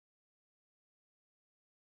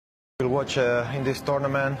We'll watch in this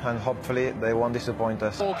tournament and hopefully they won't disappoint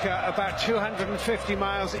us. Walker, about 250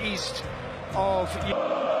 miles east of...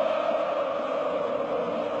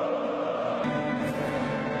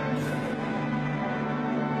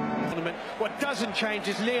 What doesn't change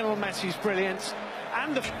is Lionel Messi's brilliance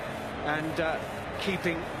and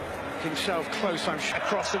keeping himself close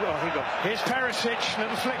across the... Here's Perisic,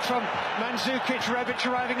 little flick from Mandzukic,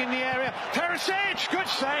 Rebic arriving in the area. Perisic, good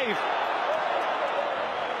save.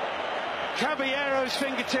 Caballero's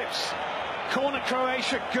fingertips. Corner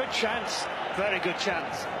Croatia, good chance. Very good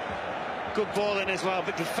chance. Good ball in as well,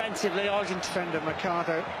 but defensively, Argentina. Defender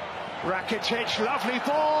Mercado. Rakitic, lovely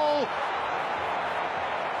ball.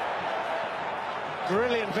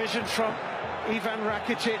 Brilliant vision from Ivan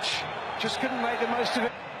Rakitic. Just couldn't make the most of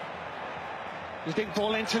it. The big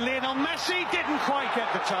ball into Lionel Messi. Didn't quite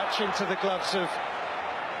get the touch into the gloves of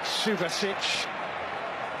Subasic.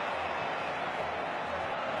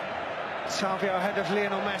 Salvio ahead of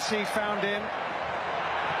Lionel Messi, found him.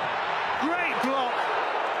 Great block.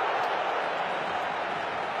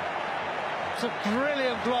 It's a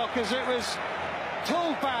brilliant block as it was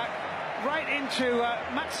pulled back right into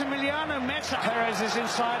Maximiliano Messi. Perez is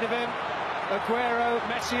inside of him. Aguero,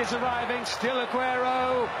 Messi is arriving, still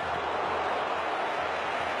Aguero.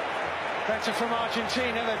 Better from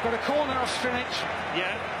Argentina, they've got a corner off Strinic.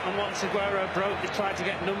 Yeah, and once Aguero broke, they tried to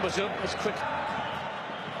get numbers up as quick.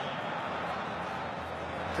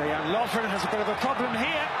 Dejan Lovren has a bit of a problem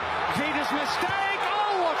here. Vida's mistake.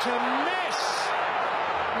 Oh, what a miss!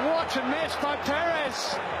 What a miss by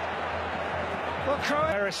Perez. Well,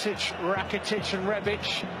 Perisic, Rakitic and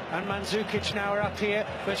Rebic and Mandzukic now are up here.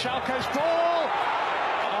 Vashalko's ball.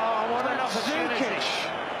 Oh, what an opportunity.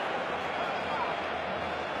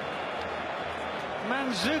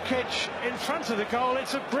 Mandzukic in front of the goal.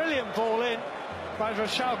 It's a brilliant ball in by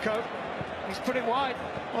Vashalko. He's put it wide.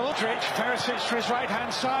 Modric, Perisic to his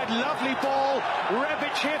right-hand side. Lovely ball.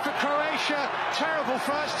 Rebic here for Croatia. Terrible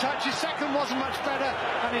first touch. His second wasn't much better.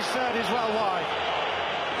 And his third is well wide.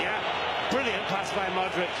 Yeah, brilliant pass by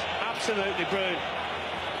Modric. Absolutely brilliant.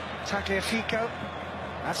 Tagliafico.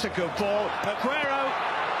 That's a good ball. Aguero.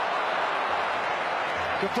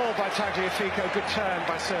 Good ball by Tagliafico. Good turn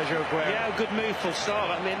by Sergio Aguero. Yeah, good move full stop.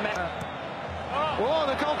 I mean, oh,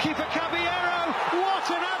 the goalkeeper Caballero. What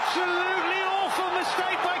an absolutely awful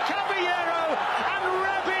mistake by Caballero. And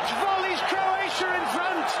Rebic volleys Croatia in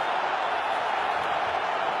front.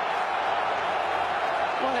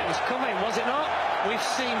 Well, it was coming, was it not? We've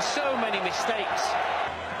seen so many mistakes.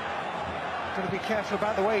 Got to be careful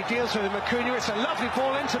about the way he deals with him. Acuna, it's a lovely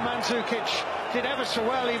ball into Mandzukic. Did ever so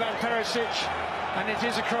well, Ivan Perisic. And it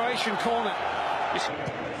is a Croatian corner.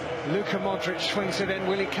 Luka Modric swings it in.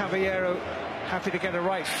 Willy Caballero happy to get a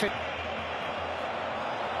right fit.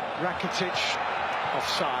 Rakitic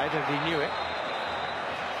offside, and he knew it.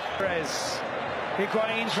 Perez.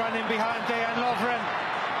 Higuain's running behind Dejan Lovren.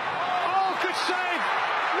 Oh, good save!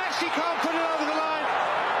 Messi can't put it over the line.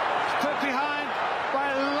 It's put behind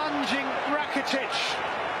by a lunging Rakitic.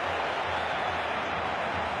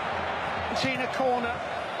 Argentina corner.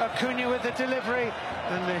 Acuna with the delivery.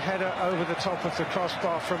 And the header over the top of the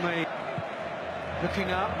crossbar from me.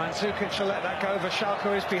 Looking up, Mandzukic will let that go.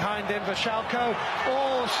 Vashalko is behind him. Vashalko,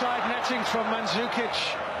 all side netting from Mandzukic.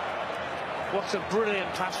 What a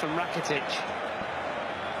brilliant pass from Rakitic.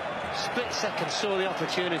 Split second, saw the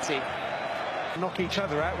opportunity. Knock each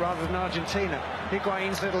other out rather than Argentina.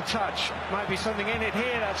 Higuain's little touch. Might be something in it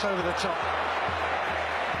here, that's over the top.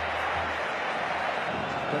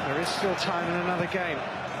 But there is still time in another game.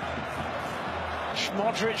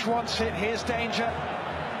 Modric wants it, here's danger.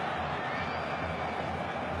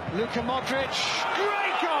 Luka Modric,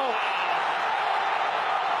 great goal!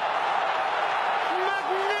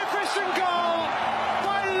 Magnificent goal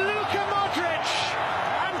by Luka Modric!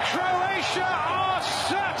 And Croatia are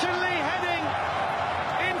certainly heading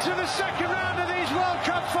into the second round of these World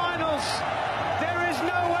Cup finals. There is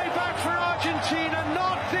no way back for Argentina,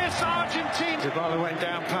 not this Argentina. Dybala went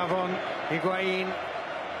down, Pavon, Higuain.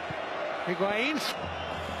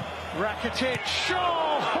 Rakitic,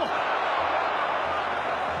 oh!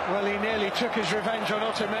 Well, he nearly took his revenge on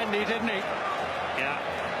Otamendi, didn't he? Yeah,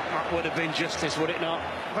 that would have been justice, would it not?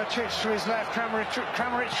 Kovacic to his left, Kramaric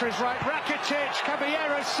to his right, Rakitic,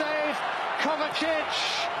 Caballero save,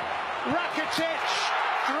 Kovacic, Rakitic,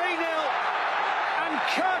 3-0, and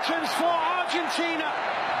curtains for Argentina.